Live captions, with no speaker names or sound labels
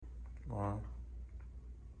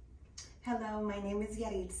My name is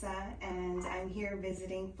Yaritza and I'm here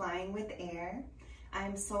visiting Flying with Air.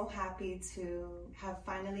 I'm so happy to have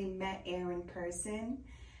finally met Air in person.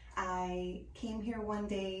 I came here one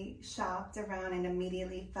day, shopped around, and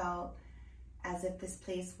immediately felt as if this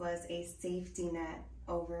place was a safety net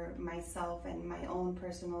over myself and my own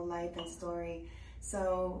personal life and story.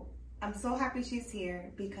 So I'm so happy she's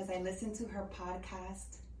here because I listened to her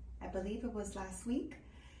podcast, I believe it was last week,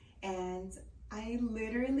 and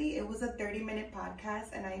it was a 30-minute podcast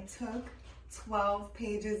and I took 12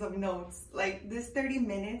 pages of notes. Like, this 30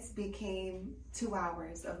 minutes became 2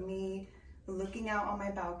 hours of me looking out on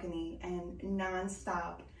my balcony and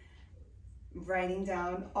nonstop writing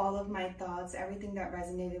down all of my thoughts, everything that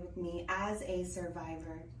resonated with me as a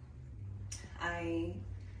survivor. I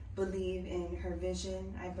believe in her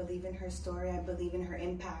vision, I believe in her story, I believe in her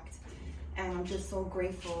impact, and I'm just so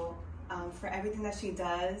grateful for everything that she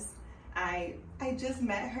does. I just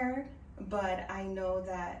met her, but I know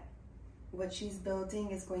that what she's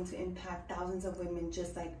building is going to impact thousands of women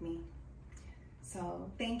just like me.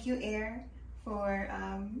 So thank you, Air, for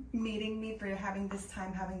meeting me, for having this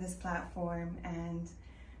time, having this platform, and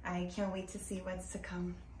I can't wait to see what's to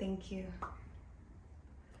come. Thank you.